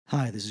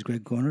Hi, this is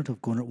Greg Goernert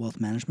of Goernert Wealth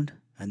Management,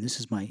 and this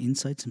is my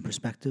Insights and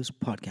Perspectives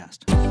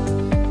podcast.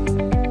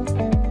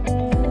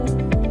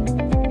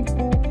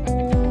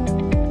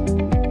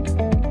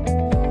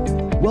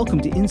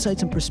 Welcome to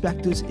Insights and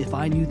Perspectives If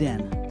I Knew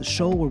Then, the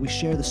show where we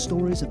share the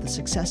stories of the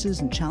successes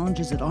and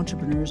challenges that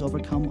entrepreneurs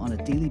overcome on a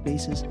daily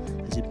basis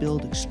as they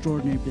build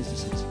extraordinary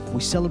businesses.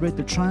 We celebrate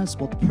their triumphs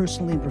both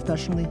personally and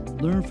professionally,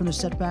 learn from their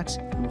setbacks,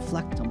 and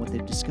reflect on what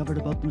they've discovered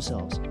about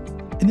themselves.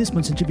 In this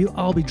month's interview,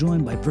 I'll be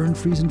joined by Vern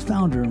Friesen,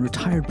 founder and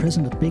retired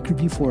president of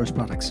Bakerview Forest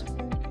Products.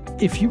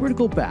 If you were to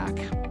go back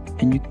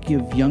and you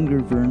give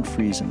younger Vern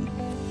Friesen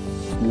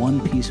one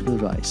piece of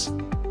advice,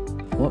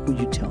 what would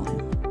you tell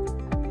him?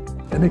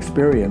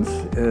 Inexperience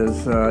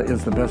is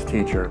the best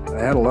teacher.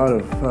 I had a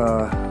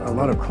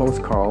lot of close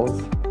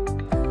calls.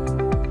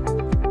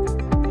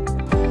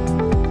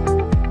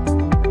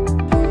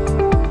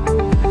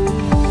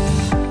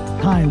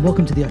 Hi, and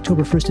welcome to the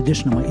October 1st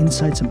edition of my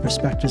Insights and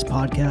Perspectives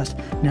podcast.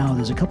 Now,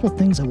 there's a couple of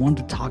things I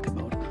wanted to talk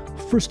about.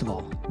 First of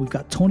all, we've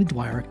got Tony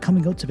Dwyer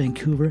coming out to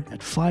Vancouver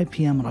at 5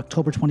 p.m. on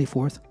October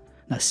 24th.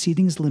 Now,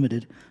 seating is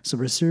limited, so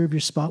reserve your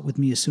spot with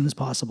me as soon as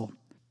possible.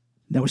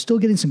 Now, we're still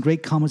getting some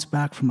great comments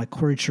back from my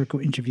Corey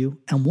Churko interview,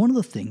 and one of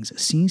the things that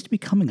seems to be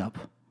coming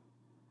up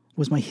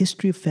was my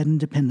history of Fed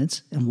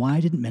independence and why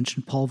I didn't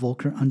mention Paul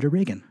Volcker under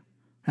Reagan.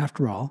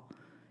 After all,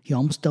 he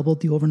almost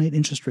doubled the overnight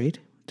interest rate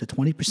to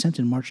 20%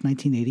 in March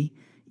 1980,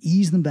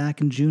 eased them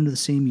back in June of the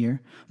same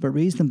year, but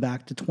raised them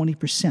back to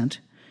 20%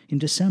 in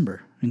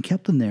December and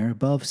kept them there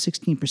above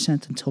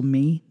 16% until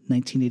May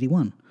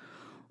 1981,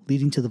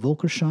 leading to the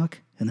Volcker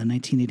shock and the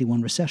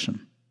 1981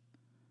 recession.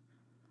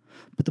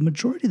 But the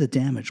majority of the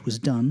damage was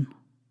done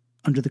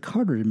under the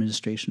Carter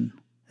administration,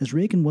 as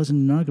Reagan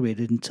wasn't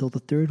inaugurated until the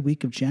third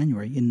week of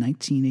January in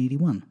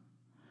 1981.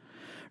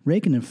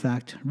 Reagan, in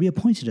fact,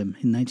 reappointed him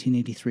in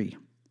 1983.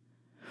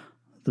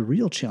 The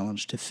real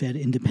challenge to Fed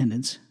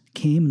independence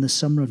came in the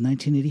summer of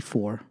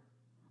 1984,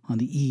 on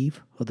the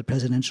eve of the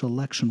presidential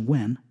election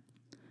when,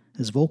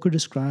 as Volcker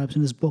describes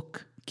in his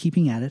book,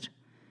 Keeping at It,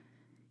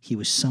 he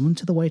was summoned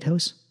to the White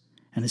House,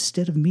 and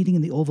instead of meeting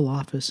in the Oval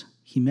Office,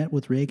 he met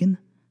with Reagan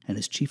and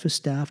his chief of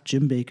staff,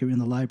 Jim Baker, in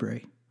the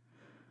library.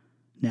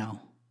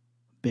 Now,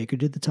 Baker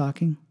did the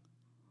talking,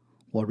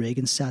 while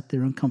Reagan sat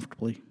there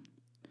uncomfortably.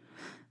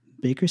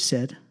 Baker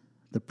said,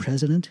 "The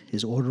president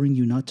is ordering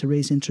you not to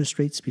raise interest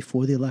rates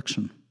before the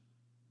election."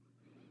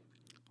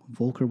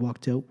 Volcker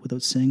walked out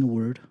without saying a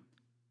word.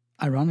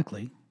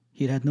 Ironically,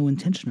 he had no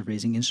intention of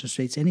raising interest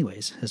rates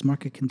anyways, as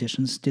market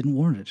conditions didn't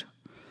warrant it.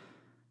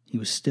 He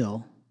was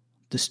still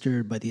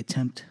disturbed by the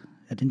attempt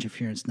at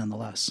interference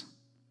nonetheless.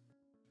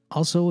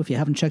 Also, if you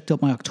haven't checked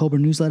out my October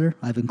newsletter,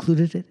 I've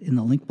included it in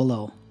the link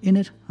below. In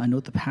it, I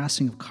note the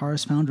passing of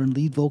Cars founder and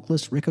lead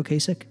vocalist Rick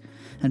Ocasek,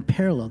 and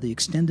parallel the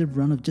extended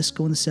run of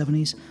disco in the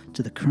 70s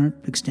to the current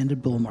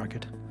extended bull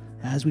market.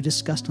 As we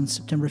discussed on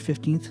September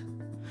 15th,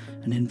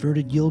 an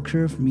inverted yield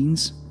curve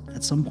means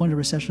at some point a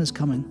recession is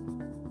coming,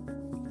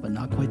 but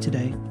not quite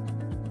today,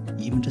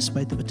 even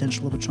despite the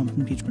potential of a Trump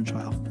impeachment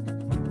trial.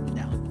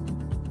 Now,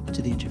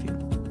 to the interview.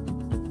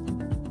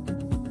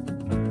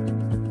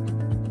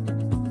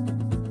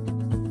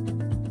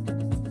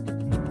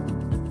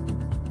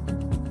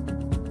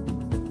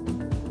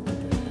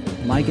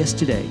 My guest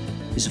today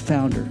is a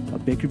founder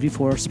of Bakerview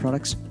Forest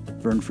Products,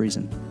 Vern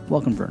Friesen.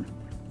 Welcome, Vern.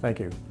 Thank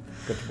you.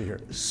 Good to be here.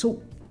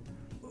 So,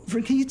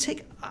 Vern,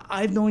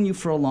 I've known you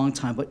for a long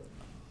time, but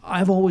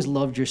I've always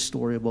loved your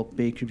story about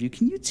Bakerview.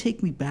 Can you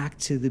take me back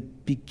to the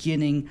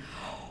beginning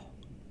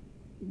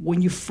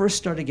when you first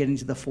started getting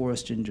into the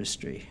forest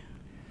industry?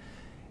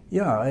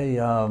 Yeah,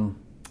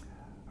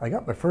 I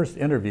got my first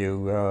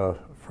interview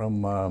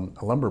from a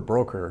lumber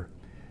broker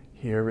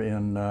here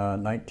in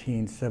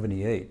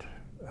 1978.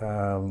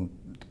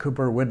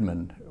 Cooper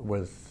Widman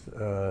was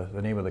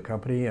the name of the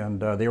company, and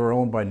they were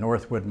owned by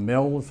Northwood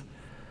Mills.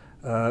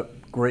 It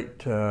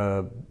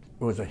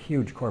was a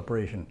huge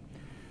corporation.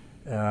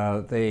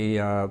 They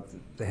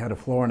had a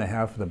floor and a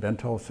half of the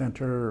Bentall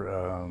Center,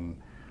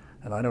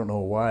 and I don't know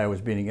why I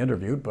was being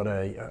interviewed, but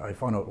I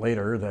found out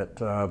later that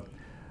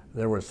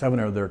there were 7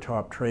 of their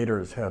top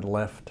traders had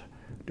left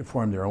to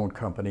form their own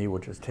company,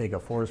 which is Tega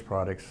Forest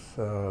Products,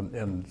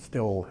 and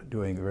still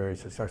doing a very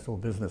successful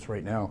business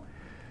right now.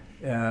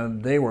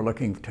 And they were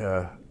looking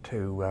to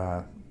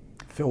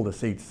fill the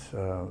seats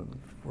to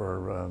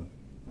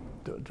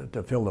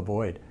fill the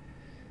void.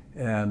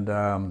 And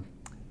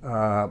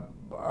I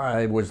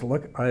was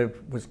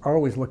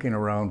always looking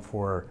around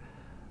for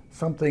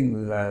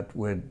something that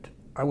would.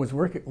 I was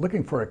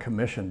looking for a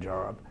commission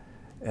job,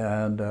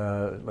 and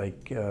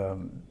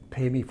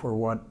pay me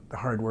for the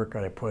hard work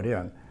I put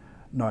in,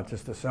 not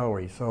just a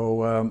salary.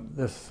 So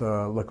this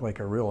looked like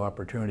a real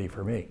opportunity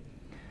for me.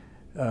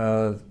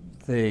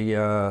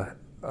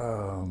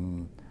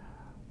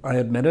 I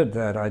admitted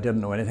that I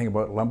didn't know anything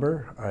about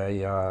lumber.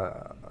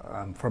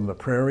 I'm from the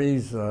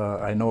prairies.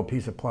 I know a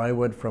piece of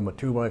plywood from a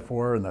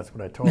 2x4, and that's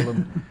what I told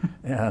them.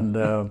 And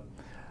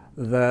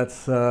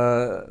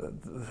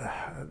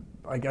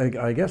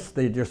I guess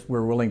they just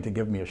were willing to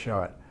give me a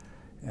shot.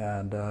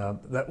 And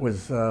that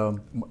was,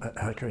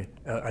 actually,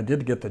 I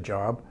did get the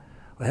job.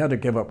 I had to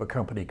give up a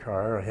company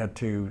car. I had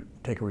to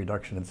take a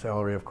reduction in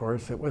salary, of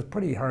course. It was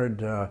pretty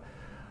hard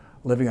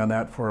living on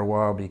that for a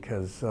while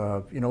because,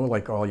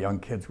 like all young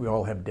kids, we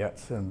all have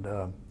debts, and,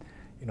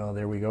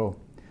 there we go.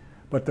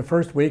 But the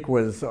first week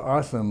was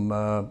awesome.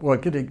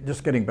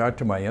 Just getting back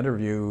to my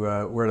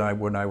interview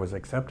when I was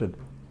accepted,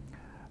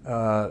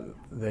 Dave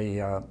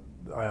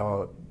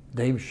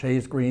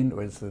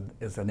Shaysgreen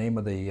is the name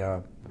of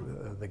the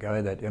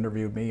guy that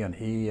interviewed me, and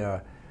he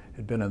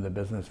had been in the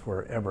business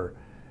forever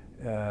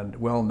and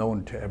well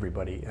known to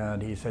everybody.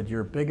 And he said,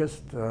 your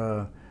biggest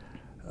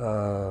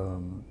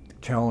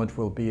challenge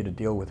will be to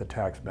deal with a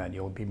tax man.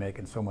 You'll be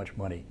making so much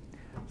money.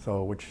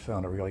 So, which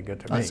sounded really good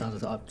to me.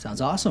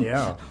 Sounds awesome.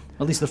 Yeah.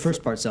 At least the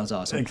first part sounds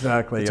awesome.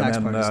 Exactly. The tax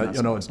and then, part is not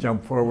so awesome.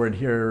 Jump forward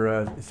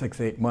here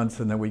 6-8 months,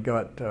 and then we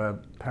got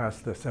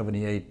past the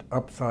 78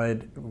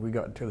 upside. We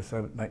got to the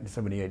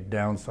 1978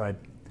 downside,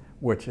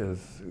 which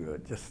is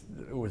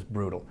it was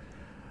brutal.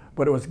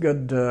 But it was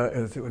good.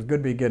 It was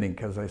good beginning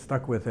because I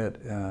stuck with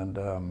it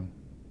and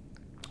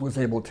was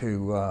able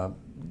to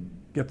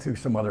get through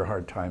some other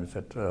hard times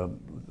at the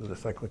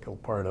cyclical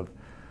part of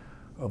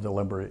the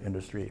lumber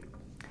industry.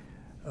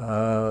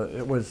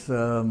 It was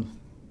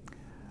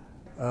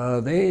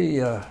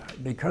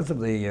because of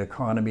the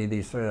economy,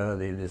 they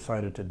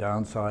decided to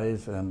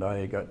downsize, and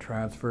I got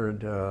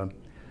transferred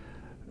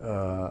I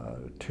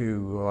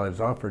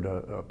was offered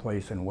a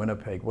place in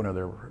Winnipeg, one of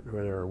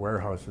their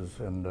warehouses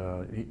and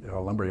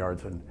lumber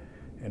yards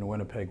in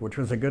Winnipeg, which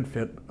was a good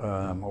fit.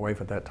 My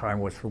wife at that time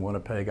was from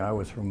Winnipeg. I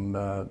was from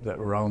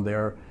around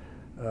there.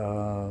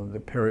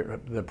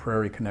 The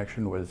prairie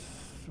connection was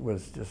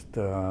just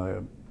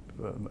a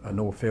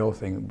no-fail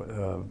thing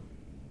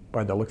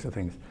by the looks of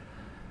things.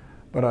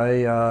 But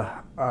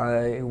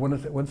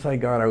once I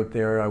got out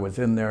there, I was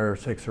in there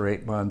 6 or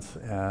 8 months,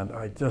 and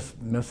I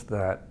just missed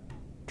that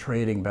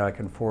trading back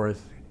and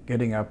forth,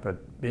 being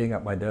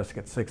at my desk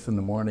at 6 in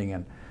the morning,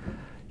 and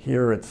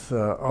here it's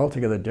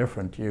altogether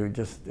different.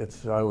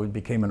 I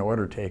became an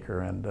order taker,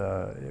 and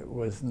it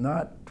was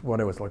not what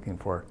I was looking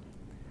for.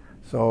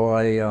 So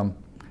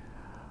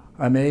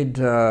I made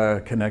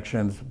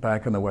connections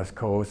back on the West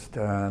Coast,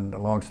 and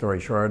long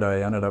story short,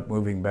 I ended up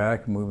moving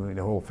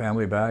the whole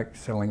family back,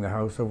 selling the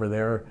house over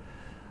there,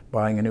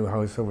 buying a new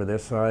house over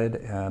this side,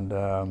 and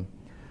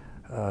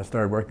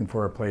started working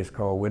for a place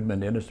called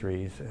Widman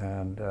Industries.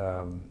 And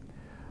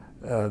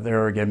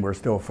there again, we're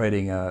still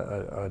fighting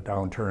a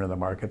downturn in the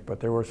market, but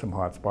there were some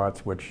hot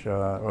spots which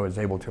I was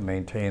able to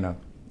maintain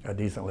a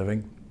decent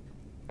living.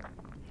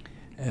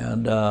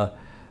 And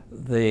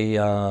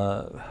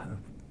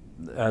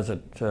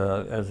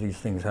as these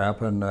things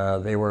happen,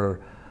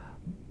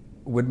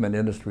 Widman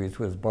Industries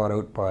was bought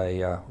out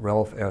by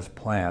Ralph S.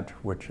 Plant,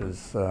 which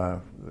is the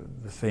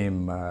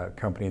same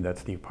company that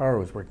Steve Power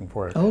was working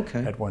for at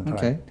one time.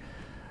 Okay.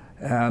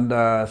 And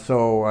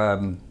so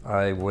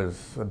I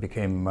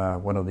became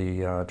one of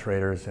the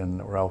traders in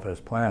Ralph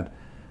S. Plant,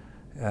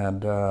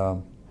 and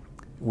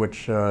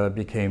which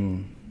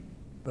became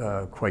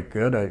quite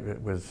good. I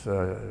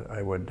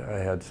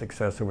had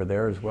success over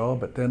there as well,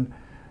 but then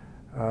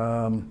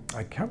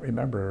I can't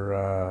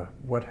remember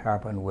what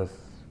happened with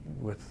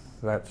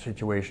that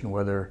situation.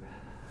 Whether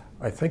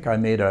I think I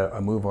made a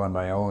move on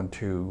my own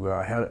to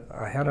I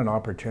had an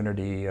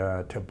opportunity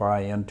to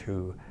buy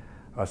into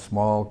a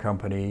small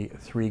company,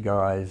 3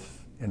 guys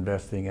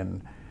investing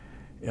in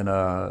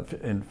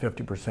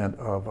 50%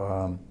 of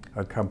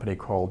a company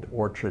called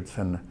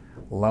Orchardson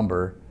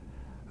Lumber,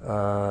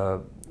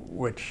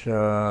 which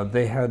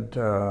they had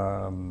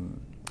a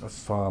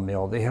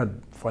sawmill. They had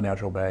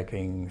financial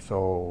backing,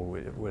 so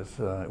it was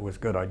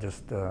good. I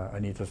just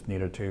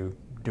needed to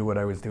do what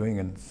I was doing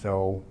and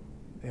sell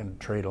and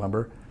trade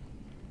lumber,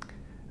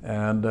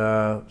 and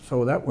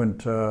so that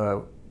went.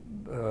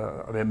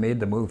 I made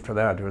the move to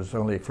that. It was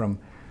only from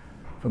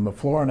a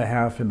floor and a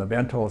half in the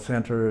Bentall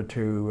Center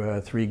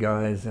to 3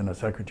 guys and a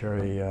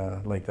secretary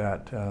like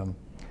that.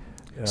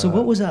 So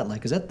what was that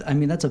like?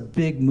 That's a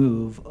big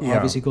move. Yeah.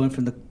 Obviously, going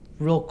from the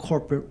real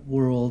corporate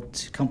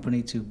world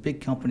company to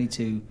big company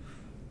to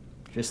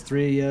just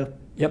 3.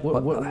 Yep.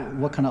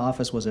 What kind of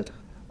office was it?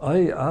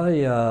 I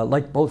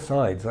liked both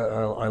sides.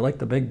 I liked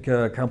the big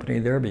company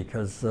there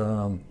because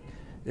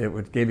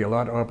it gave you a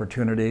lot of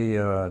opportunity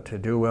to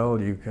do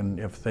well. You can,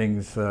 if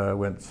things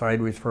went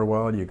sideways for a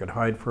while, you could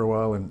hide for a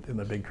while in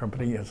the big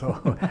company. So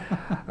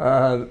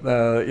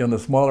in the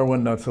smaller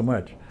one, not so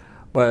much.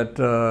 But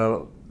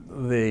the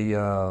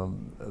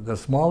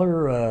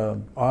smaller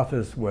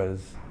office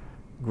was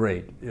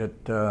great.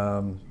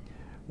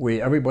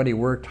 Everybody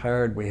worked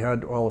hard. We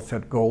had all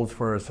set goals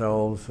for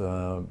ourselves,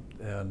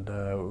 and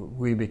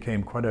we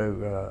became quite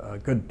a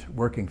good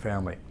working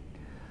family.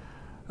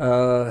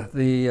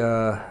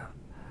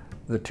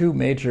 The 2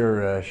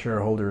 major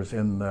shareholders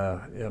in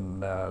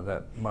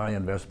my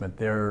investment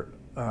there,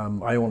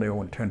 I only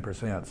owned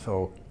 10%,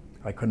 so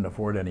I couldn't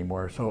afford any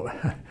more. So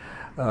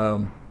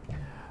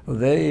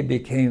they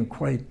became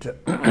quite,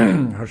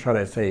 how should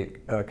I say,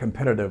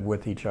 competitive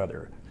with each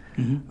other.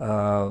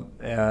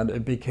 and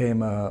it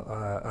became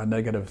a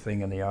negative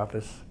thing in the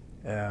office,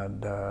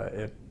 and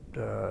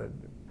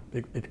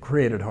it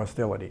created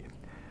hostility.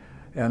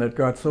 And it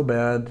got so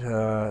bad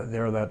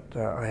there that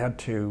I had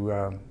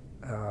to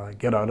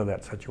get out of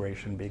that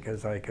situation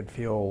because I could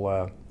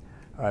feel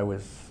I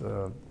was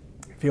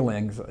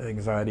feeling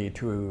anxiety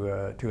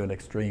to an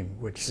extreme,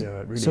 which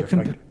really so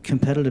affected.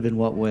 Competitive in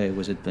what way?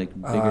 Was it like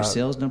bigger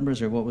sales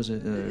numbers, or what was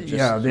it? Just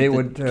yeah, they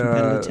would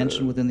competitive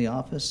tension within the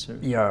office. Or?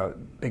 Yeah,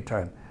 big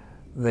time.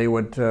 They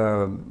would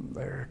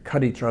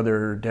cut each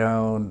other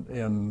down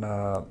in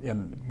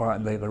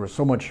buying. There was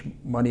so much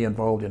money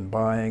involved in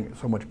buying,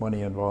 so much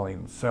money involved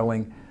in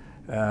selling.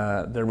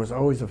 There was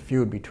always a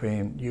feud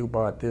between you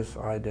bought this,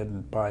 I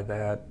didn't buy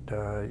that,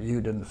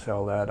 you didn't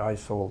sell that, I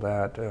sold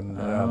that,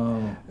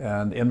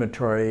 and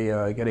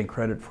inventory, getting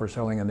credit for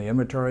selling in the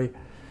inventory,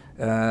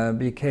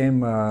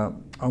 became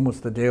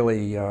almost a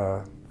daily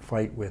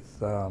fight with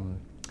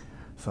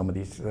some of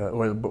these,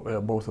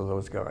 both of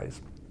those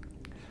guys.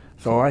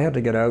 So I had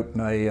to get out,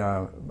 and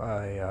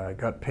I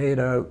got paid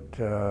out.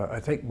 I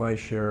think my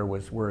share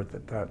was worth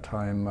at that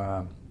time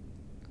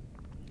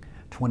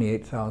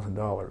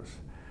 $28,000.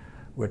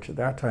 Which at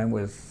that time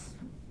was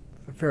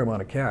a fair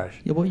amount of cash.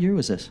 Yeah, what year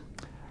was this?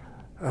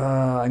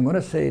 I'm going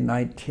to say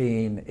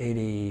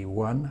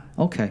 1981.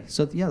 Okay,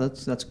 so yeah,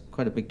 that's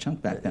quite a big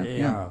chunk back then.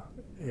 Yeah,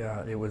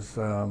 it was.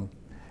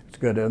 It's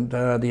good, and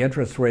the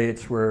interest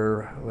rates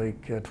were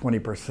like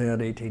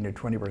 20%, 18 to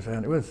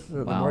 20%. It was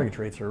the mortgage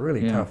rates were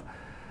really tough,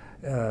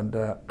 and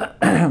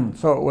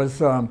so it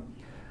was.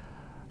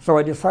 So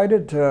I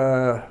decided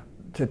to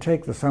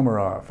take the summer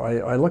off.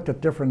 I looked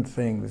at different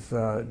things,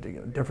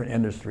 different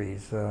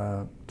industries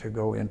to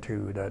go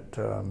into that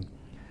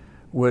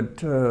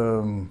would,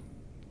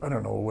 I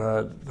don't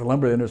know, the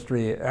lumber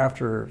industry,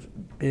 after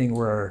being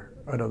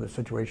out of the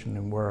situation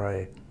and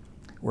where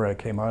I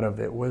came out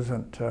of, it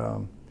wasn't,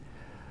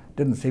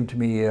 didn't seem to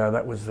me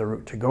that was the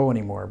route to go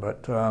anymore.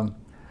 But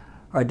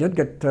I did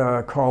get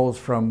calls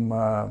from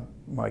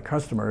my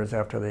customers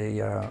after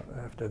they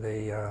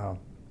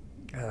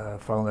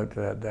found out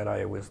that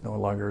I was no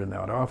longer in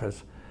that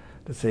office,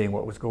 to seeing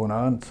what was going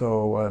on.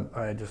 So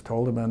I just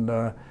told them, and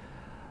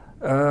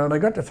I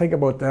got to think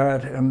about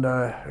that, and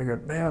I go,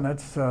 man,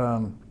 that's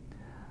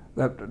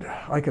that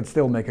I could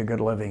still make a good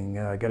living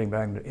getting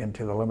back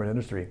into the lumber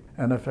industry.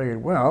 And I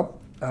figured, well,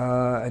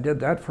 I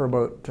did that for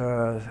about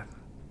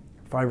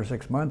 5 or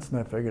 6 months, and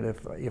I figured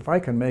if I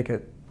can make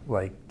it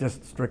like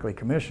just strictly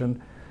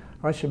commission,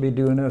 I should be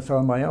doing this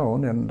on my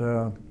own and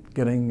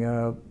getting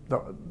the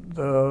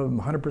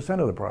 100%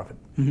 of the profit.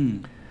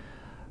 Mm-hmm.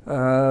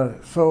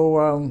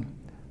 So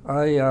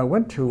I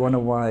went to one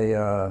of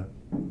my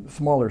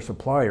smaller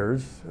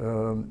suppliers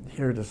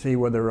here to see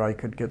whether I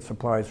could get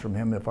supplies from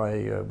him if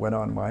I went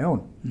on my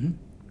own.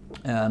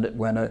 Mm-hmm. And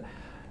when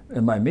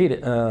in my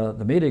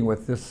the meeting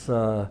with this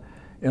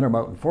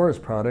Intermountain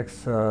Forest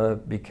Products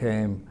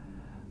became,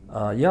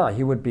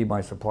 he would be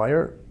my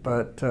supplier,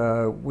 but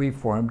we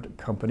formed a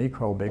company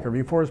called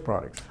Bakerview Forest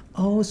Products.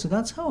 Oh, so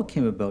that's how it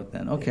came about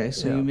then. Okay,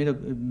 so you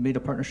made a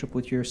partnership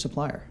with your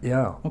supplier.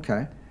 Yeah.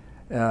 Okay.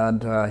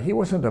 And he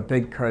wasn't a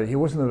big he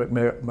wasn't a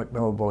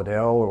McMillan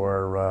Bodell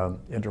or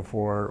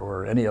Interfor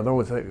or any of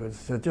those. It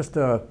was just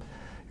a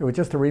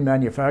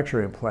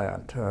remanufacturing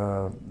plant,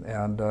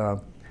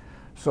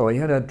 so he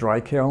had dry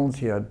kilns,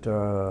 he had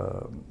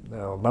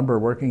lumber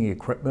working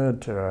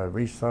equipment,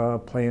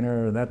 resaw,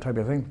 planer, and that type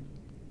of thing.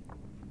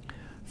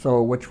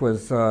 So, which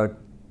was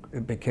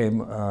it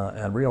became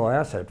a real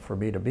asset for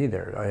me to be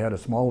there. I had a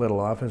small little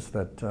office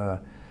that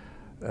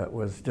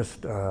was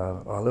just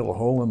a little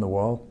hole in the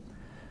wall.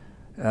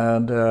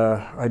 And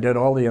I did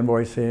all the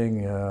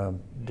invoicing,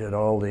 did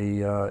all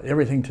the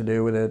everything to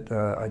do with it.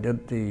 I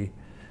did the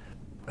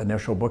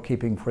initial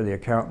bookkeeping for the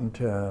accountant,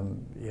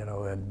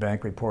 and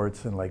bank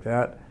reports and like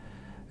that.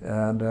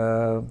 And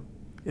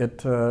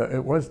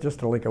it was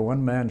just like a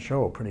one-man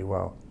show, pretty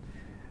well.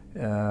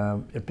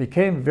 It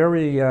became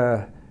very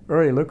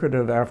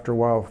lucrative after a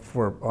while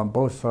on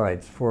both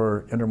sides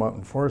for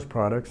Intermountain Forest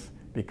Products,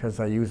 because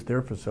I used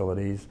their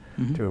facilities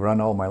to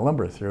run all my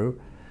lumber through,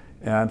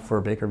 and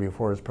for Bakerview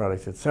Forest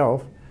Products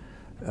itself.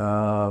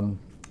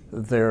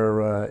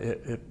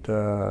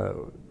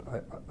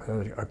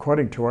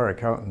 According to our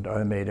accountant,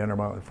 I made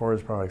Intermountain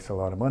Forest Products a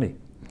lot of money.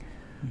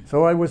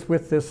 So I was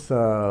with this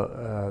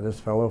this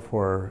fellow,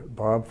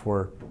 Bob,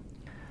 for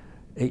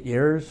 8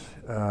 years,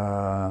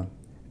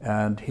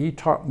 and he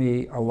taught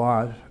me a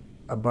lot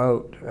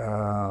about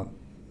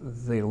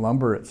the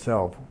lumber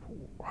itself,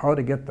 how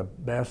to get the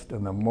best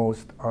and the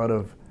most out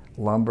of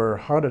lumber,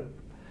 how to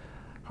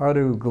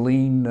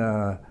glean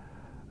a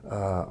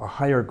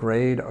higher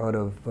grade out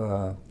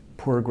of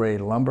poor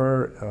grade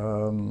lumber,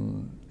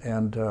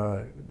 and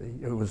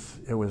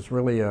it was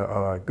really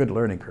a good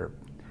learning curve.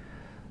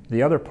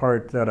 The other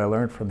part that I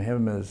learned from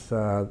him is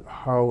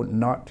how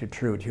not to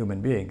treat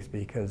human beings,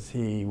 because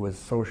he was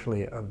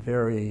socially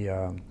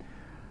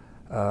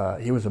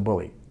he was a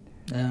bully.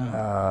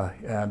 Yeah.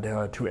 And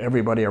to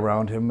everybody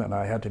around him, and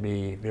I had to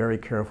be very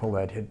careful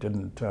that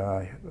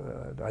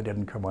I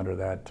didn't come under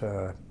that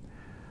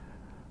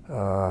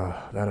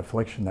that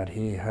affliction that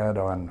he had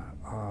on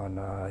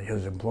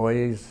his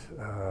employees,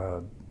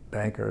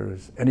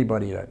 bankers,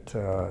 anybody that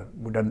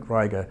didn't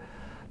ride a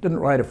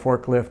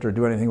forklift or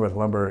do anything with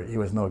lumber, he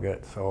was no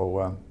good.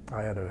 So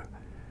I had to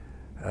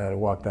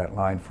walk that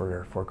line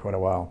for quite a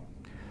while.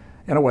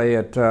 Anyway,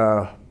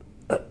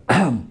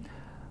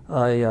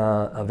 I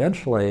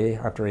eventually,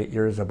 after 8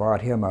 years, I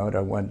bought him out.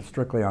 I went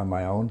strictly on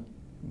my own,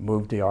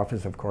 moved the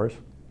office, of course.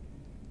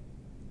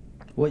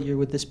 What year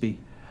would this be?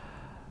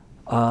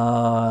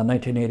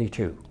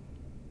 1982.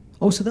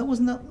 Oh, so that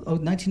wasn't that,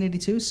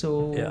 1982?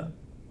 So, yeah.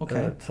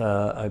 Okay.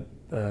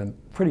 I'm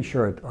pretty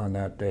sure on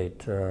that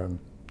date.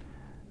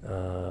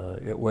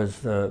 It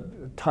was,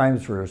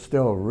 times were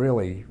still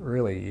really,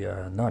 really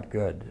not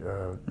good.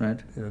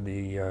 Right.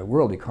 The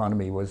world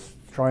economy was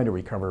trying to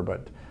recover,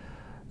 but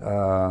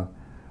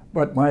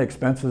my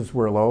expenses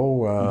were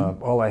low.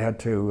 All I had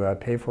to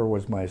pay for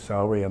was my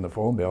salary and the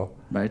phone bill.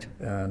 Right.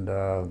 And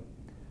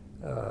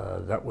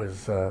that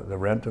was the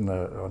rent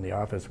on the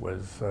office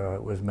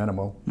was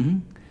minimal.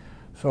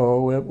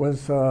 So it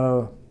was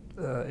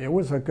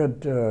a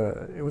good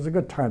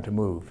time to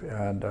move,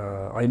 and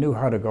I knew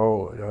how to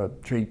go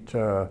treat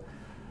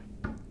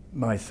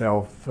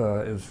myself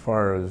as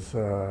far as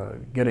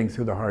getting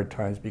through the hard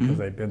times, because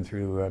I'd been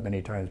through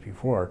many times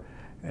before,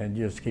 and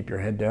you just keep your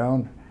head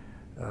down,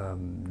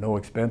 no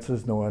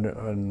expenses, no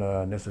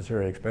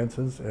unnecessary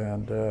expenses,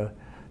 and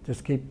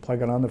just keep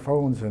plugging on the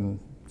phones and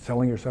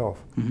selling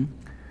yourself.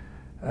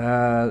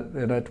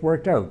 And it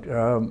worked out.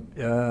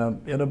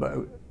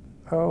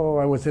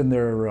 I was in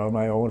there on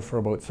my own for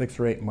about 6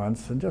 or 8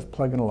 months and just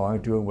plugging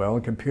along, doing well,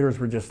 and computers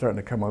were just starting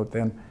to come out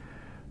then.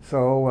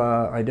 So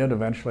I did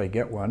eventually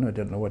get one. I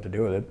didn't know what to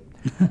do with it,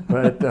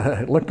 but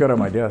it looked good on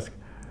my desk.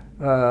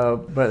 I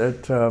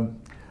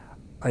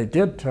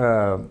did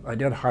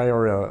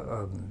hire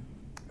a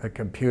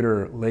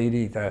computer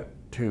lady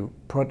to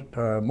put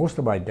most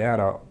of my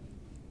data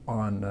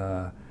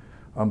on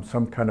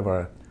some kind of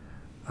a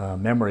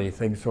memory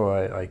thing, so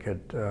I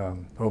could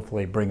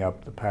hopefully bring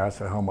up the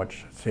past of how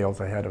much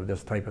sales I had of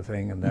this type of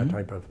thing and that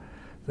type of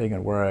thing,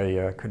 and where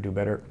I could do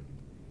better.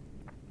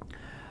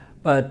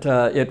 But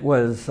it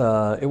was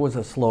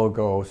a slow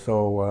go.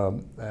 So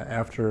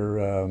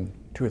after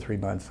 2 or 3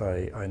 months,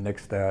 I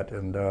nixed that,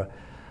 and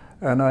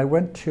I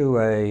went to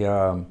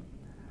a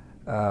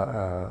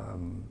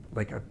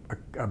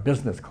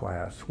business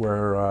class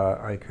where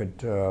I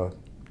could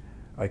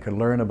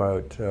learn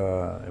about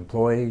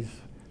employees,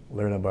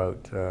 learn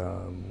about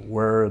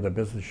where the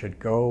business should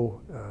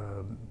go,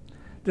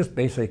 just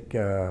basic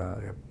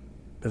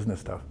business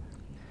stuff.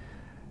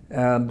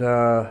 And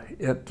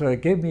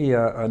it gave me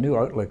a new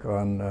outlook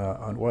on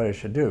what I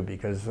should do,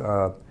 because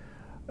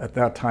at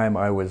that time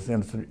I was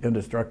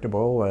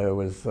indestructible. I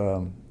was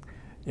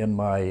in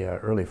my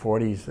early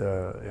 40s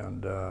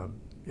and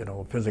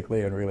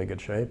physically in really good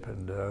shape.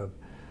 And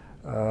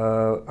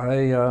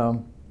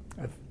I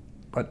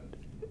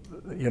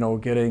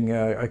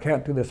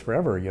can't do this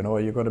forever.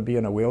 You're going to be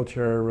in a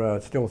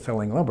wheelchair still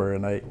selling lumber,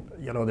 and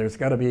there's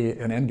got to be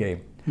an end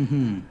game.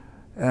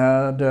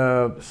 And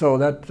so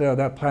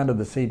that planted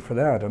the seed for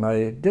that. And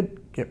I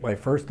did get my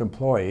first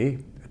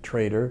employee, a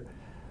trader,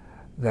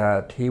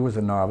 that he was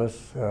a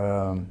novice,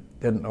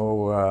 didn't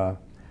know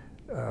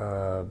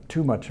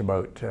too much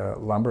about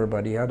lumber,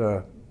 but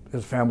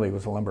his family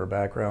was a lumber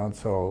background,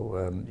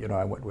 so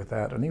I went with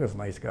that, and he was a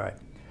nice guy.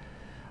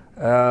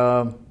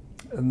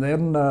 And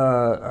then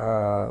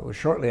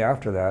shortly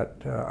after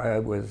that, I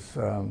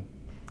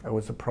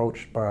was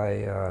approached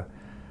by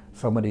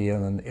somebody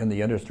in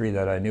the industry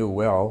that I knew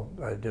well.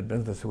 I did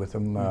business with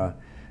him,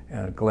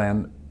 and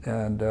Glenn,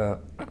 and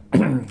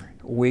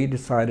we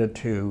decided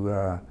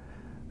to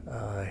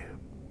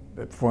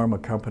form a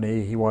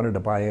company. He wanted to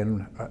buy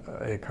in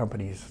a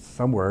company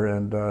somewhere,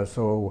 and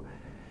so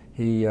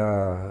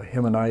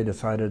him and I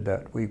decided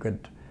that we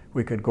could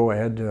go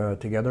ahead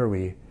together.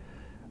 We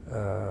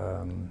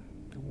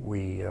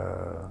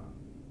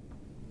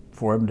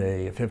formed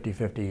a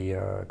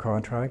 50-50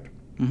 contract,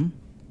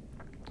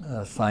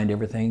 signed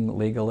everything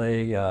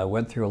legally,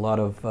 went through a lot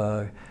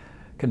of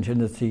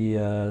contingency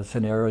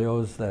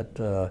scenarios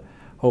that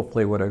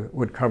hopefully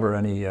would cover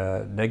any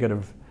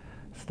negative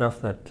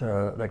stuff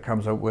that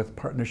comes out with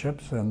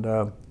partnerships, and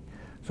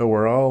so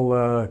we're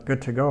all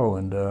good to go.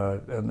 And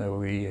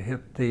we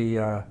hit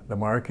the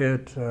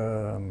market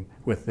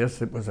with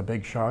this. It was a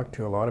big shock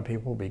to a lot of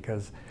people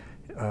because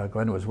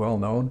Glenn was well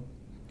known.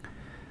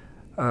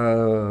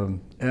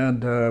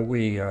 And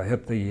we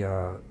hit the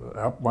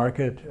up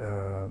market.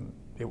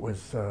 He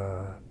was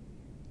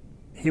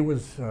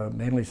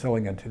mainly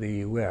selling into the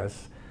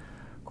U.S.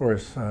 Of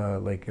course,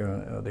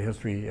 the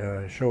history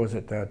shows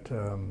it that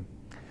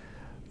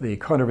the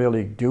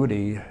countervailing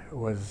duty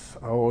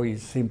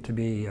always seemed to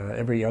be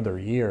every other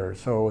year.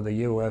 So the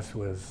U.S.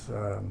 was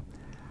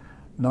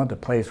not the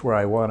place where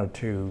I wanted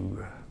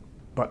to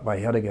butt my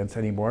head against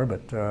anymore,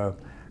 but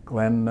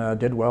Glenn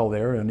did well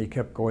there, and he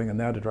kept going in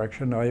that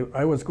direction.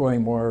 I was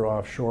going more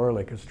offshore,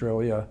 like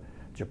Australia,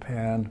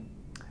 Japan,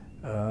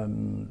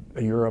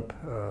 Europe,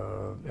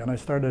 and I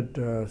started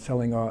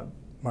selling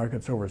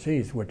markets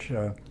overseas, which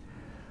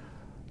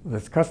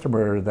this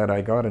customer that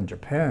I got in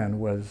Japan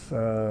was,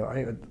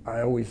 I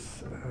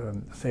always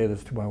say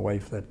this to my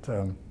wife,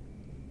 that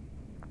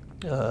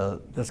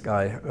this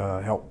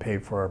guy helped pay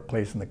for our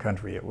place in the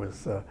country. It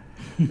was,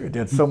 we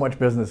did so much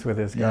business with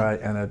this guy,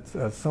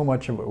 and so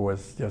much of it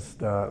was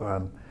just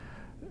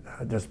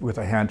with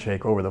a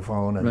handshake over the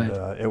phone, and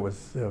it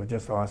was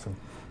just awesome.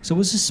 So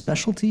was this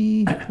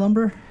specialty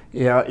lumber?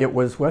 Yeah, it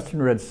was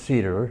Western Red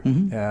Cedar,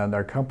 and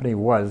our company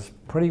was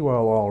pretty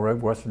well all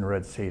Western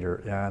Red Cedar,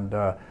 and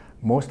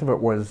most of it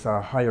was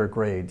higher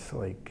grades,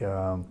 like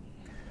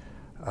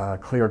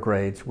clear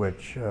grades,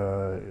 which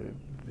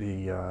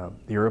the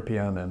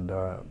European and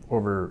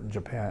over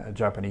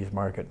Japanese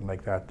market and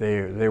like that,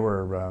 they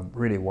were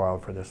really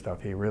wild for this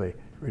stuff. He really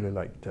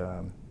liked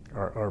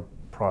our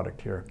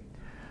product here.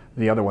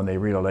 The other one they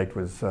really liked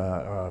was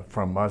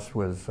from us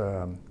was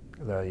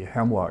the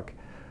hemlock,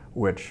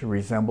 which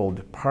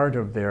resembled part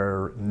of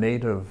their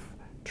native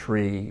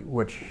tree,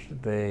 which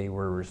they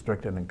were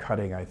restricted in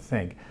cutting, I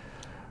think.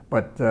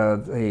 But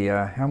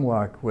the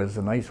hemlock was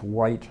a nice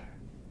white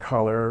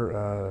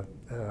color,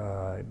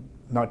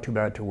 not too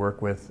bad to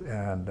work with,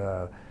 and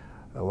a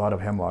lot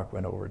of hemlock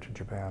went over to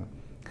Japan.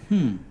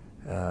 In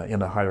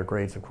the higher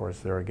grades, of course,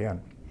 there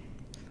again.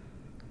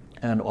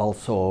 And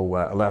also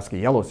Alaska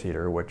yellow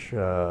cedar, which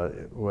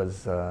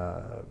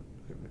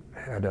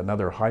had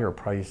another higher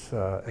price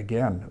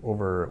again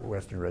over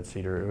Western red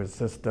cedar. It was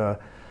just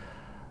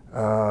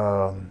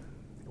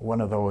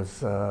one of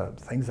those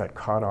things that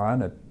caught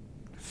on.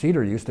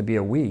 Cedar used to be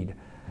a weed,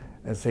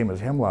 the same as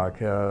hemlock.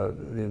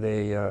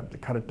 They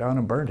cut it down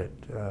and burned it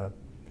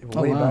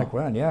way back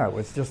when. Yeah, it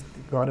was just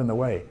got in the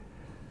way.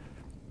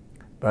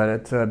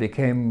 But it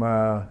became,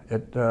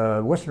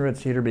 Western red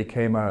cedar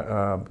became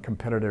a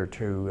competitor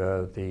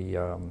to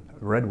the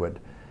redwood,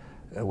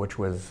 which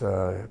was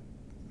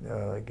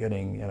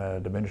getting in a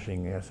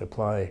diminishing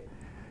supply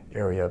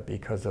area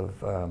because of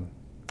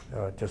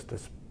just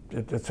this.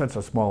 It's such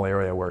a small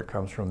area where it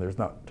comes from. There's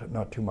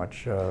not too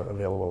much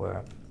available of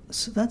that.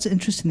 So that's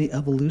interesting, the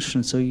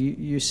evolution. So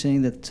you're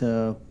saying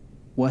that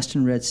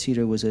Western red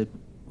cedar was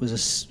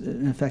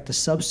in effect a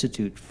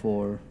substitute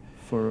for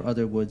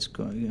other woods,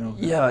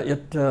 Yeah,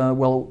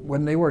 well,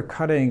 when they were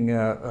cutting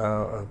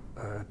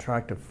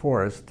attractive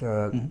forest,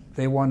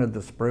 they wanted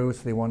the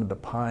spruce, they wanted the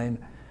pine.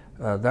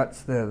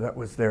 That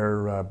was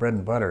their bread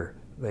and butter.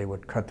 They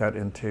would cut that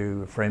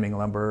into framing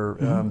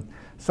lumber.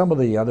 Some of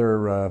the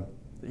other,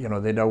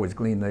 they'd always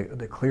glean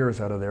the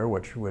clears out of there,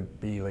 which would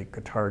be like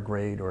guitar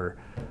grade or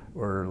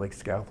like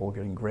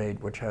scaffolding grade,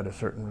 which had a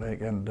certain,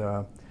 and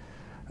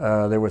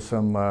there was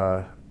some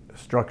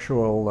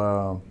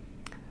structural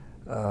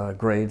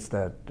grades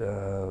that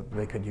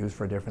they could use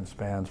for different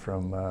spans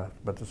from,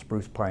 but the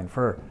spruce, pine,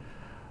 fir.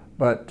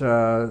 But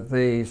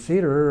the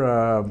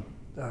cedar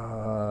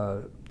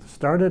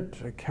started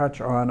to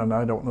catch on, and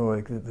I don't know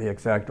the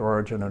exact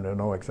origin, and I don't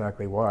know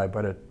exactly why,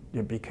 but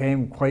it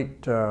became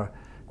quite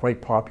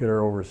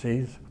popular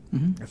overseas,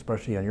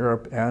 especially in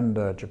Europe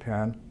and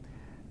Japan,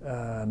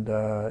 and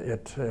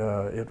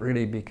it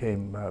really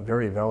became a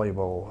very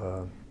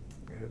valuable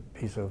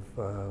piece of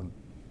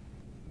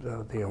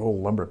the whole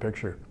lumber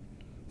picture.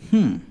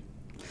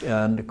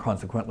 And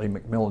consequently,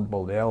 McMillan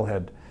Bodell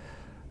had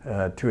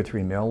 2 or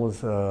 3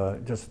 mills,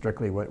 just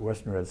strictly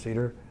Western red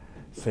cedar.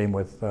 Same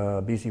with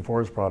BC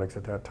Forest Products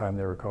at that time.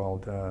 They were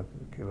called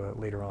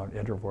later on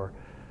Intervor.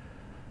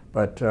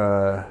 But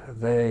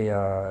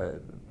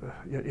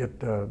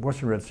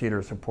Western red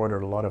cedar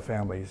supported a lot of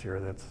families here.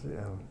 That's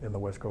in the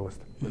West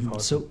Coast.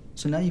 So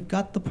now you've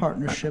got the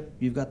partnership.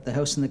 You've got the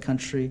house in the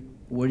country.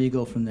 Where do you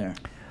go from there?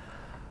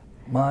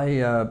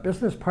 My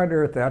business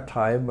partner at that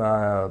time,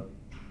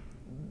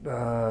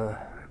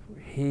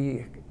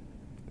 he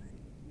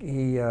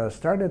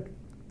started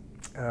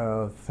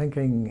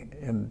thinking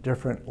in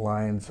different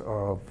lines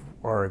of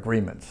our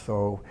agreements.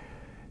 So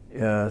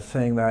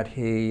saying that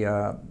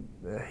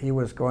he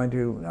was going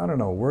to, I don't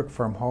know, work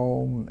from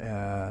home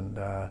and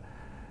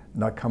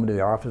not come to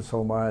the office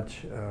so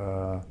much,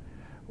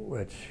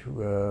 which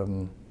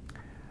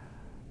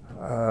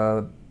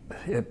I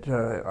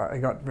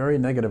got very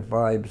negative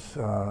vibes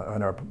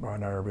on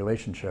our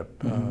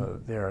relationship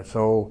there.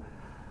 So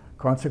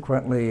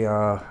consequently,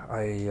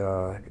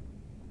 I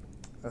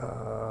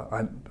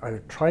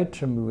tried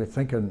to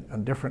think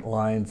in different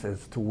lines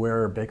as to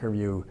where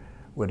Bakerview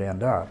would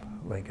end up,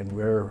 like, and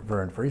where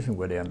Vern Friesen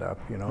would end up,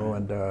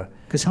 and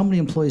because how many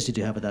employees did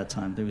you have at that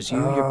time? There was you,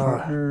 your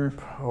partner.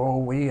 Oh,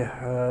 we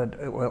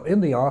had, well, in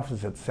the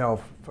office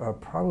itself,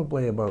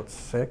 probably about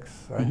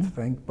 6, I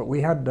think, but we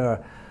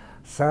had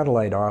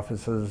satellite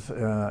offices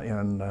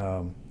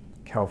in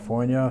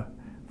California,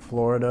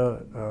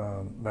 Florida,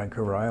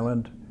 Vancouver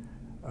Island,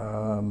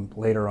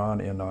 later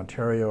on in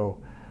Ontario.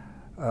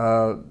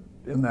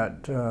 In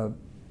that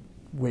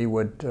we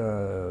would,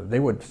 they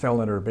would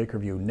sell under a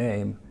Bakerview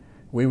name.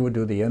 We would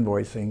do the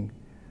invoicing,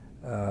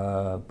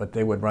 but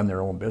they would run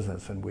their own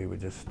business, and we would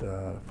just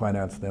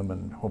finance them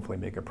and hopefully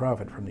make a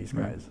profit from these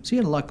guys. So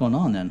you had a lot going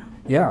on then.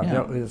 Yeah,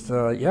 that was,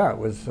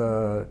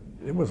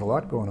 it was a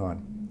lot going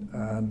on.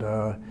 and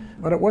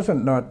but it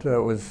wasn't not it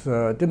was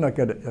did not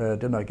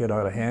get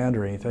out of hand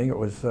or anything. It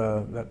was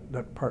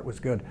that part was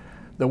good.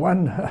 The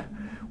one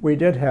we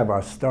did have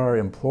a star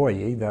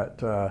employee that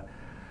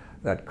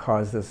that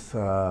caused us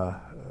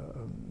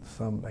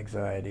some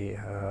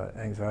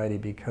anxiety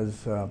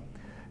because it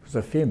was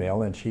a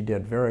female and she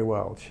did very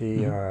well.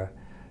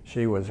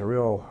 She was a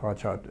real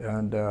hotshot,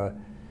 and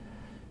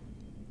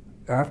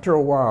after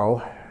a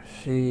while,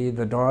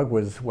 the dog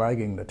was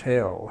wagging the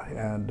tail,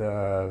 and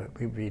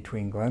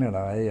between Glenn and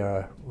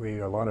I, we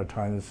a lot of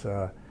times,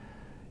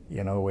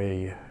 you know,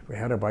 we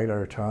had to bite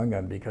our tongue,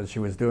 and because she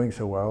was doing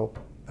so well,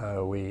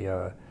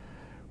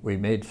 we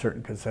made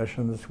certain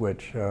concessions,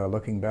 which,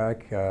 looking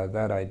back,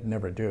 that I'd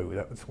never do.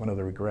 That was one of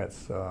the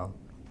regrets,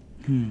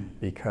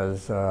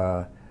 because,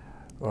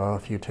 well,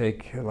 if you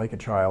take, like a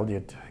child,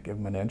 you give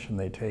them an inch and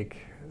they take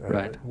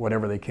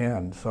whatever they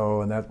can. So,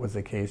 and that was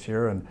the case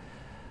here. And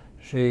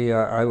she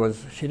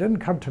didn't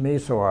come to me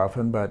so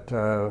often, but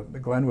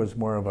Glenn was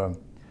more of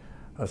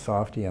a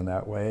softie in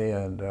that way,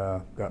 and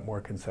got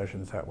more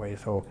concessions that way.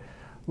 So,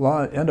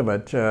 end of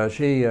it,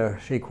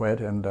 she quit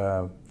and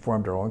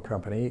formed her own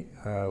company,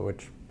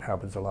 which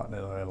happens a lot in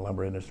the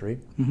lumber industry.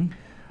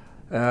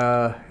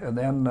 And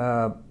then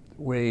there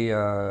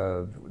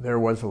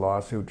was a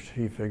lawsuit.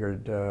 She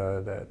figured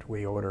that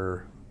we owed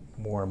her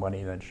more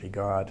money than she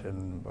got,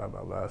 and blah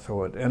blah blah.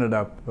 So it ended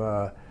up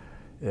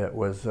it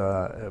was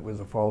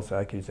a false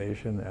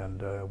accusation,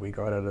 and we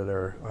got out of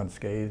there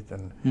unscathed.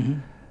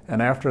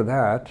 And after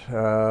that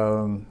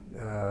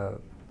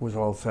was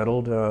all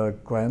settled,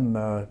 Glenn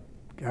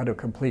had a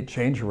complete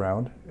change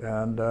around,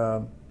 and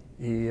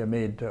he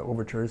made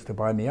overtures to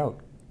buy me out.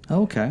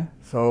 Okay.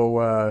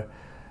 So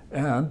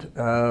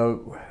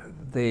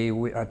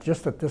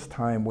just at this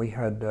time we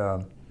had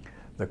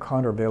the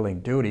countervailing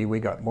duty. We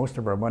got most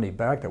of our money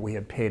back that we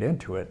had paid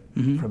into it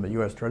from the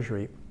U.S.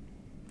 Treasury,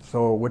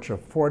 so which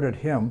afforded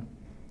him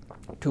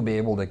to be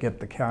able to get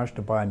the cash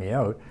to buy me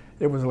out.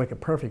 It was like a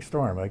perfect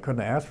storm. I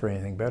couldn't ask for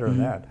anything better than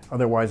that.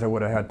 Otherwise, I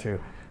would have had to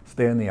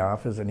stay in the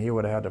office, and he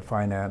would have had to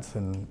finance,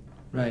 and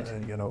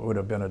you know, it would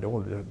have been a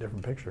totally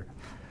different picture.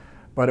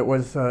 But it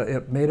was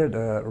it made it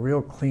a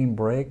real clean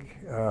break.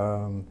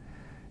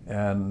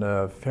 And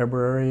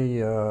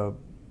February,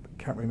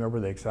 can't remember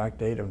the exact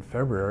date in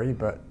February,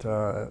 but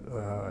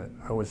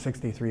I was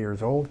 63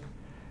 years old,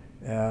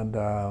 and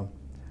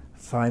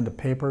signed the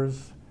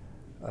papers,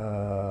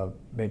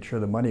 made sure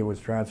the money was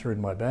transferred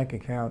in my bank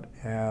account,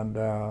 and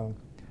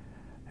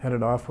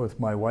headed off with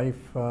my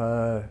wife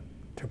to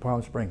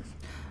Palm Springs.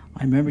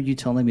 I remember you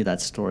telling me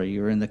that story.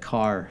 You were in the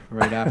car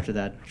right after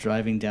that,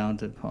 driving down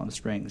to Palm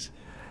Springs.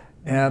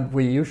 And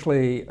we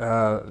usually,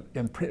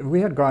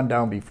 we had gone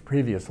down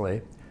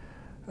previously,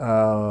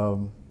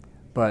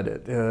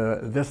 but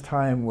this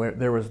time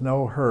there was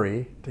no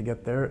hurry to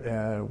get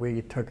there.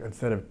 We took,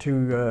 instead of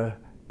two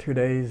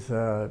days,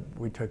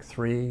 we took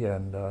 3,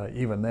 and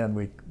even then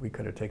we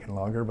could have taken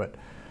longer, but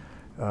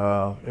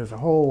it was a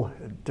whole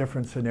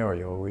different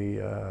scenario.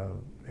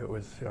 It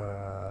was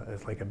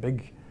like a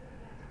big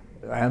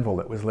anvil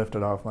that was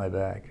lifted off my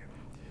back.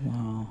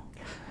 Wow.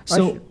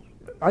 So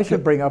I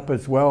should bring up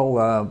as well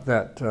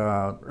that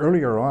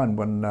earlier on,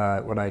 when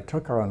I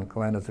took on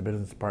Glenn as a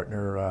business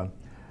partner,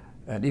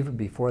 and even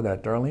before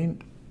that,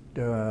 Darlene,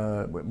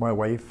 my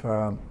wife,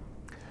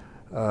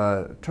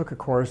 took a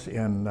course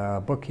in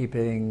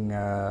bookkeeping,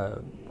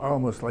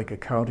 almost like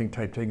accounting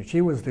type thing.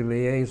 She was the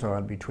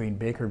liaison between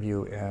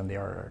Bakerview and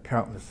our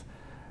accountants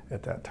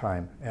at that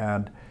time,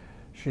 and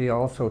she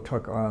also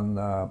took on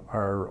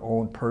our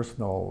own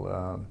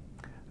personal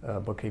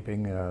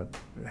bookkeeping,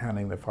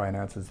 handling the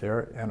finances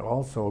there, and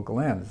also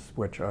Glenn's,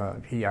 which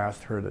he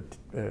asked her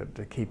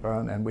to keep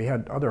on. And we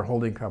had other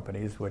holding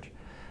companies, which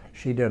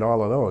she did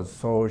all of those.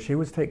 So she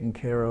was taking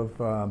care of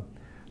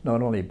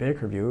not only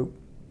Bakerview,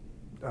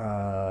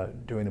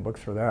 doing the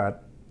books for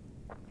that,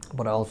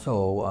 but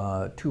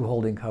also 2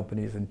 holding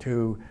companies and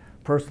 2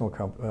 personal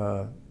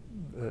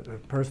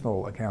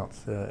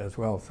accounts as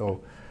well.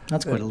 So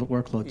that's quite a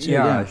workload too.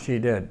 Yeah, she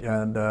did.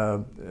 And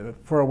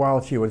for a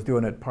while she was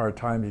doing it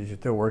part-time. She was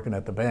still working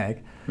at the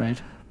bank.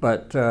 Right.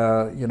 But,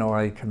 you know,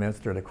 I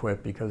convinced her to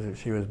quit because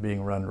she was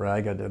being run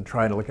ragged and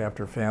trying to look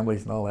after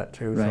families and all that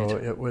too. Right. So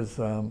it was,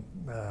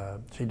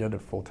 she did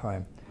it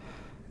full-time.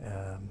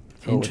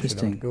 So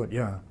interesting. Good,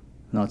 yeah.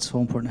 No, it's so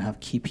important to have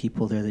key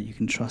people there that you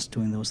can trust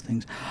doing those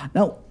things.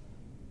 Now,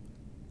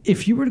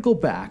 if you were to go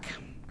back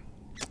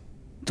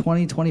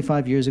 20,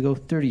 25 years ago,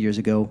 30 years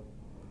ago,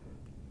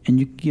 and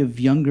you give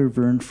younger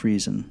Vern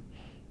Friesen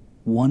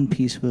one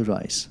piece of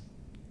advice,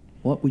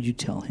 what would you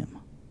tell him?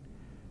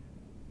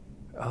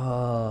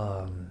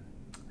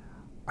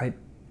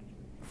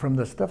 From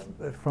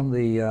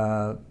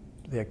the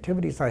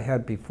activities I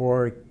had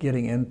before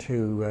getting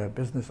into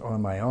business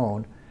on my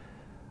own,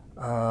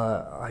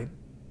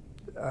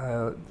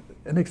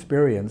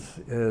 inexperience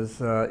is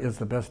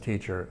the best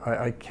teacher.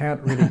 I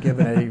can't really give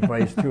any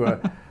advice to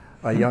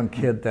a young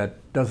kid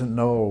that doesn't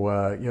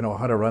know, you know,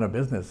 how to run a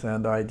business.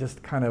 And I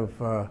just kind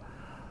of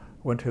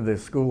went to the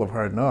School of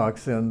Hard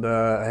Knocks, and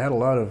I had a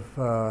lot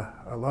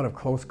of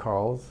close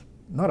calls.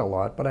 Not a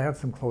lot, but I had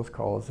some close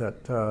calls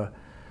that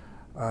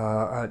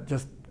I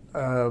just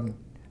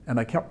and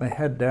I kept my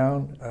head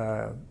down,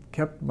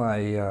 kept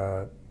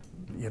my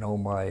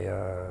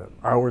my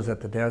hours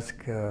at the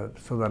desk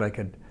so that I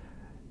could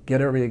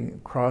get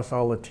everything, cross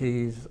all the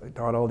T's,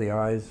 dot all the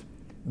I's,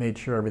 made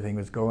sure everything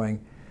was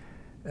going.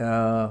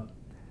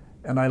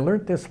 And I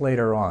learned this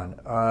later on.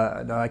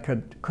 I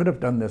could have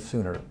done this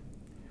sooner.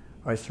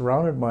 I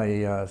surrounded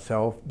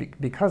myself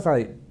because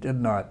I did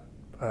not.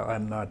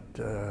 I'm not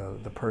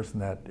the person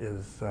that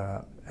is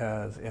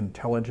as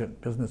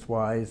intelligent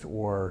business-wise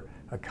or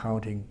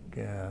accounting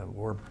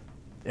or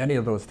any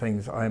of those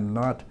things. I'm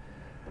not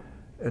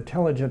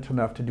intelligent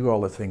enough to do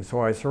all those things.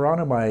 So I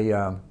surrounded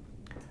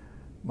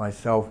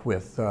myself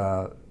with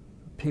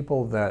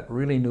people that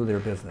really knew their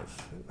business.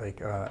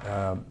 Like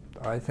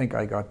I think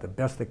I got the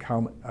best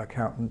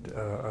accountant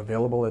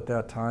available at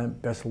that time,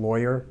 best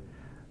lawyer.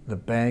 The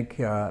bank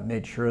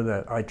made sure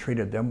that I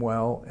treated them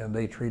well, and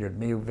they treated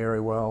me very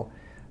well.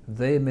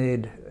 They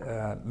made,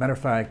 matter of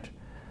fact,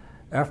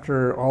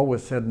 after all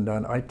was said and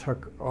done, I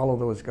took all of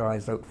those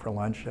guys out for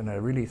lunch, and I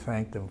really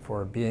thanked them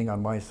for being on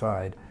my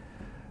side,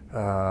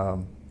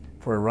 for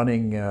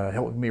running,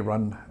 helping me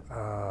run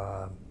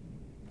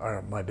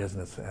my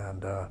business.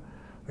 And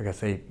like I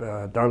say,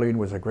 Darlene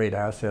was a great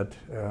asset,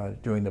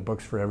 doing the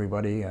books for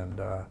everybody,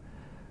 and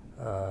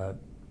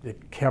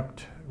it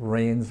kept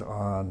reins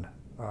on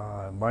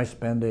my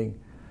spending,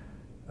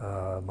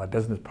 my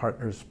business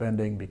partner's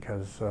spending,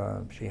 because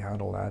she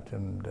handled that.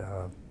 And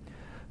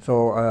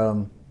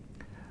so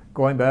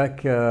going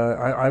back,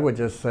 I would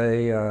just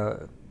say,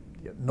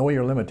 know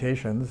your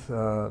limitations,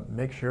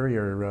 make sure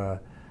you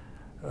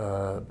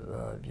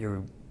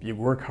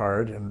work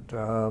hard,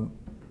 and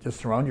just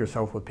surround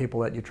yourself with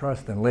people that you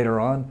trust. And later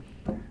on,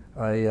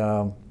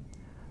 it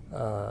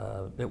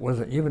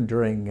wasn't even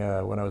during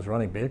when I was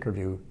running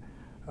Bakerview,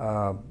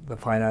 the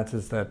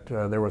finances that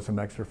there was some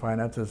extra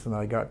finances, and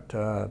I got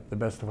the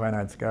best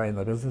finance guy in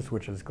the business,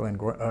 which is Greg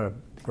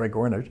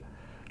Goernert,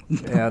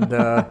 and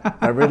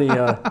I really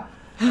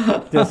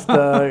just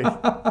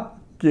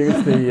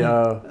used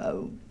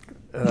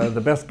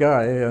the best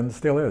guy, and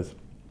still is.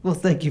 Well,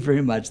 thank you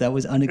very much. That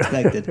was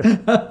unexpected.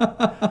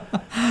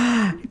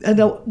 And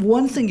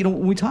one thing,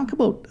 when we talk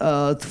about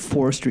the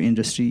forestry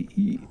industry,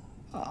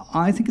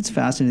 I think it's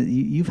fascinating.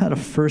 You've had a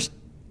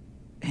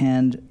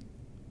first-hand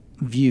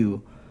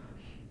view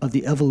of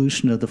the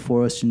evolution of the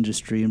forest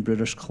industry in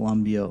British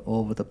Columbia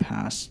over the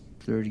past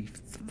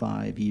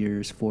 35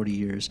 years, 40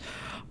 years.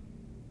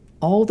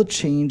 All the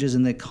changes,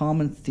 and the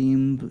common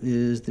theme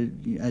is that,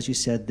 as you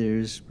said,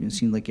 it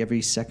seemed like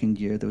every second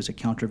year there was a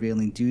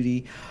countervailing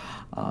duty.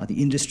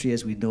 The industry,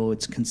 as we know,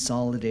 it's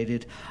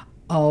consolidated.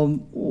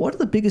 What are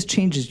the biggest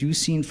changes you've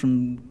seen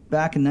from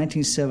back in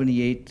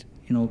 1978,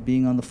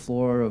 being on the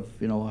floor of,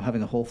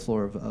 having a whole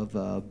floor of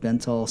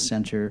Bentall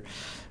Center,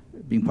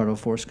 being part of a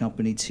forest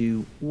company,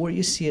 to where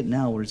you see it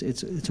now, where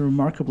it's a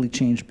remarkably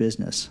changed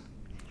business?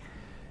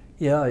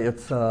 Yeah,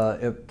 it's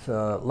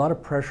a lot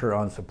of pressure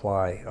on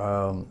supply.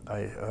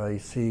 I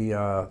see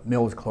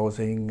mills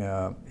closing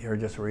here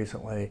just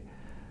recently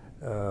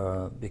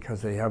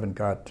because they haven't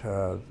got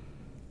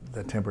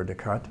the timber to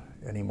cut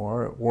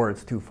anymore, or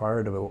it's too far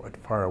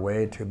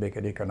away to make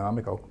it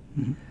economical.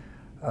 Mm-hmm.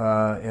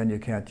 And you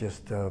can't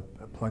just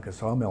plunk a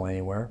sawmill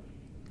anywhere.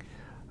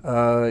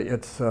 I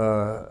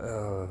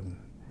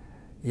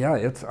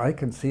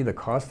can see the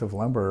cost of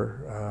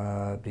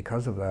lumber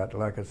because of that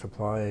lack of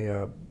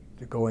supply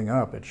going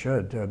up. It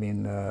should. I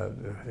mean,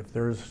 if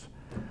there's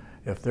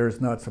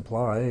not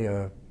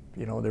supply,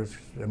 there's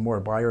more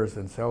buyers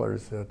than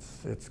sellers.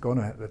 It's going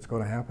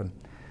to happen.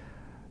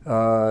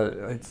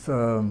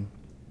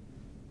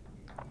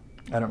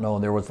 I don't know.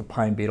 There was the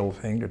pine beetle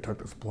thing that took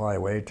the supply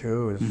away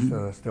too. Is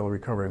mm-hmm. Still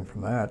recovering from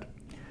that.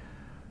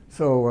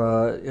 So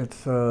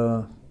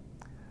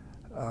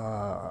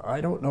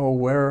I don't know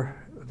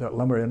where the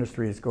lumber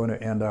industry is going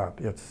to end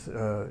up. It's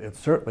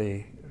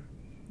certainly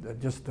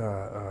just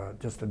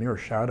a mere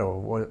shadow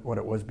of what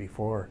it was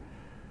before.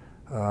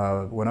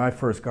 When I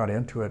first got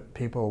into it,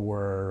 people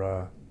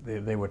were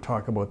they would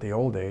talk about the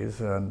old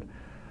days, and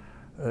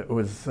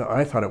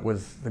I thought it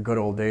was the good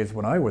old days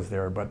when I was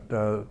there. But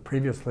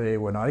previously,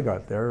 when I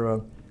got there,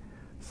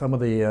 some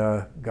of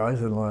the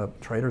guys and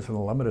traders in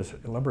the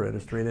lumber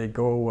industry, they'd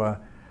go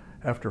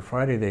after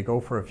Friday. They go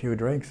for a few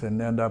drinks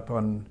and end up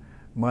on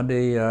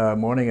Monday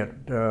morning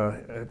at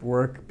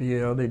work.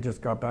 They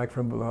just got back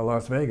from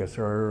Las Vegas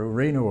or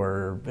Reno,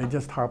 or they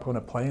just hop on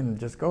a plane and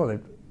just go.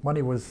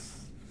 Money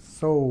was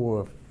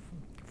so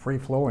free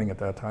flowing at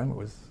that time. It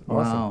was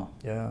awesome. Wow.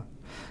 Yeah.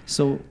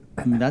 So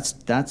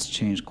that's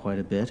changed quite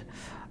a bit.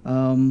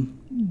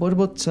 What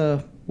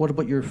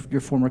about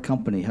your former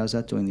company? How's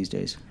that doing these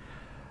days?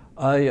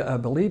 I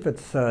believe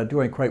it's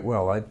doing quite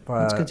well.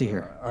 That's good to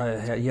hear.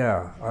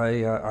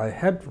 I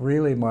had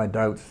really my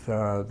doubts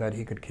that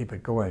he could keep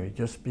it going,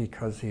 just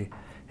because he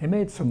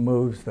made some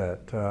moves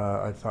that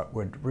I thought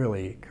would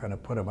really kind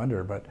of put him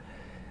under. But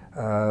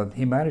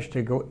He managed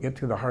to get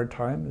through the hard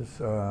times.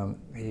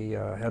 He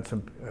had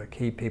some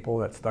key people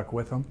that stuck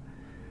with him,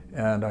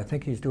 and I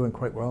think he's doing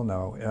quite well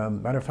now.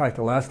 Matter of fact,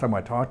 the last time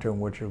I talked to him,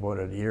 which was about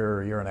a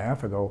year and a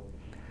half ago,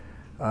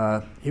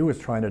 he was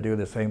trying to do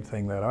the same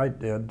thing that I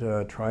did,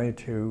 trying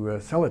to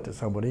sell it to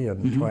somebody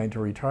and trying to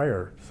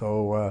retire.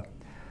 So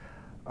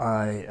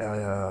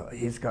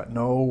he's got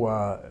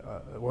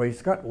well,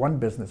 he's got one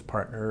business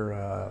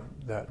partner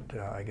that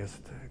I guess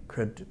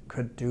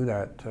could do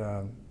that,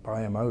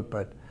 buy him out,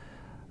 but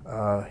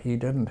he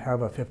didn't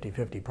have a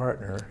 50-50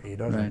 partner. He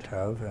doesn't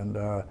have, and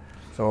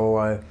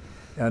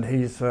and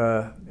he's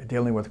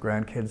dealing with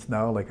grandkids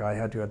now, like I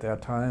had to at that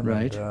time,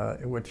 right?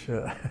 And, which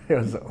it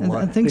was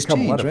and things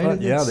change, a lot of right?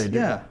 fun. Yeah, they do.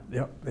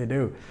 Yeah, they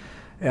do.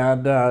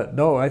 And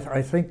no,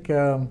 I think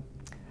he'll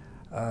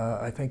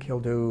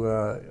do.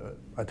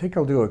 I think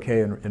he'll do okay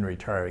in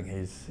retiring.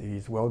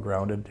 He's well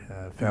grounded,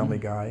 family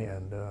guy,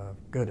 and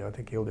good. I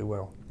think he'll do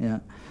well. Yeah.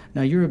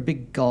 Now you're a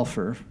big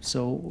golfer,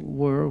 so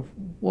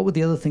what were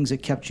the other things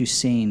that kept you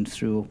sane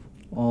through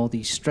all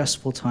these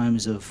stressful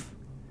times of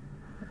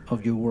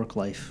your work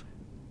life?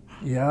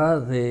 Yeah,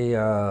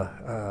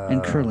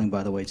 and curling,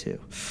 by the way, too.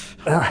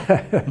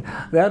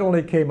 That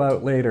only came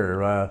out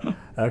later.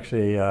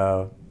 Actually,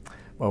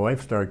 my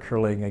wife started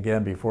curling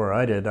again before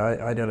I did.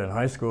 I did it in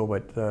high school,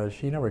 but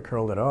she never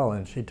curled at all,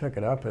 and she took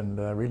it up and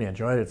really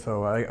enjoyed it.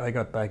 So I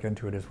got back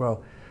into it as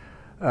well.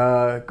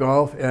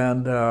 Golf,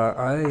 and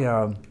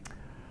I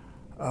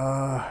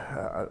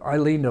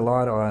leaned a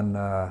lot on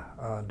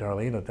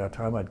Darlene at that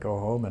time. I'd go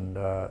home and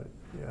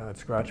I'd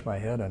scratch my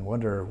head and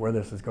wonder where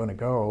this is going to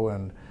go.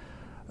 And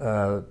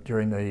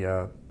during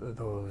the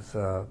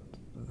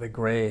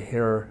gray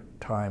hair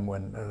time,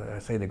 when I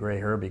say the gray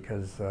hair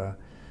because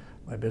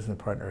my business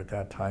partner at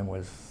that time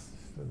was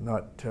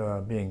not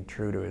being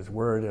true to his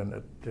word,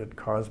 and it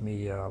caused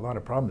me a lot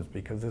of problems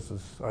because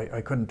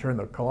I couldn't turn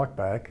the clock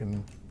back,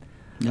 and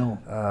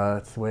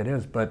that's the way it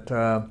is. But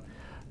no,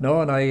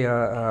 and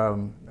I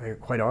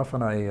quite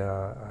often I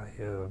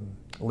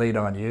laid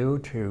on you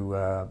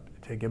to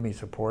give me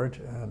support,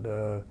 and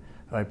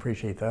I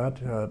appreciate that.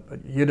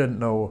 But you didn't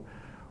know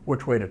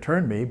which way to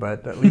turn me,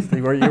 but at least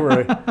you were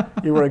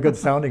a good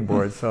sounding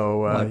board.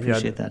 So I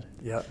appreciate that.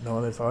 Yeah,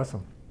 no, that's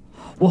awesome.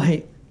 Well,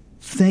 hey,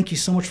 thank you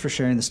so much for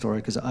sharing the story,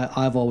 because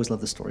I've always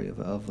loved the story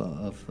of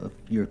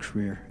your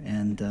career,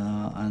 and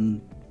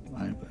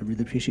I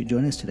really appreciate you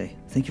joining us today.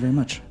 Thank you very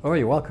much. Oh,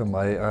 you're welcome.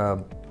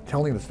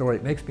 Telling the story,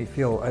 it makes me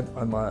feel,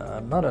 I'm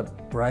not a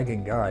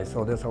bragging guy,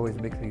 so this always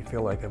makes me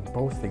feel like I'm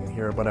boasting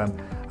here, but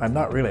I'm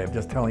not really. I'm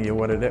just telling you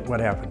what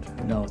happened.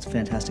 No, it's a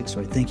fantastic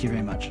story. Thank you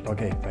very much.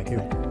 Okay, thank you.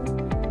 Bye.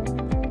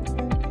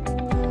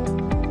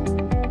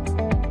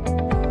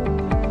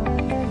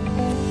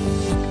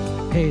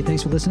 Hey,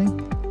 thanks for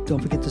listening. Don't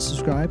forget to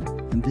subscribe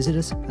and visit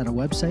us at our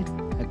website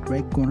at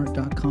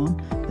greggoernert.com.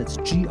 That's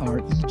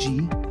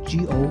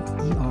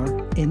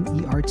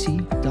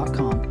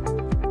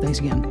greggoernert.com. Thanks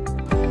again.